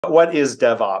What is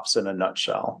DevOps in a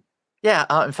nutshell? Yeah,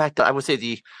 in fact, I would say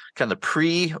the kind of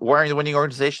pre-wiring the winning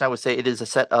organization, I would say it is a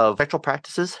set of technical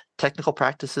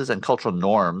practices, and cultural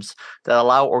norms that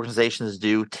allow organizations to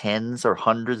do tens or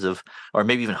hundreds of, or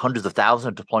maybe even hundreds of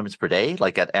thousands of deployments per day,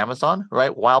 like at Amazon,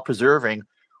 right? While preserving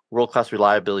world-class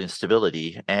reliability and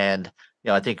stability. And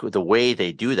I think the way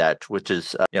they do that, which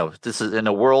is, this is in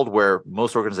a world where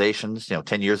most organizations,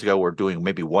 10 years ago were doing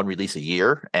maybe one release a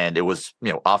year, and it was,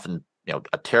 often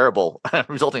a terrible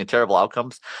resulting in terrible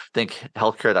outcomes. Think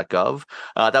healthcare.gov.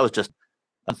 That was just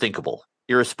unthinkable,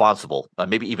 irresponsible,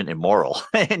 maybe even immoral.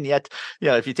 And yet,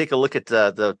 if you take a look at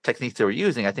the techniques they were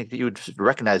using, I think that you would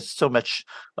recognize so much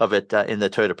of it in the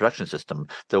Toyota production system.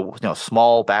 The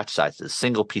small batch sizes,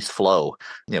 single piece flow,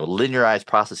 linearized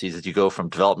processes as you go from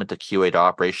development to QA to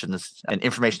operations, and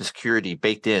information security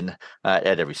baked in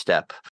at every step.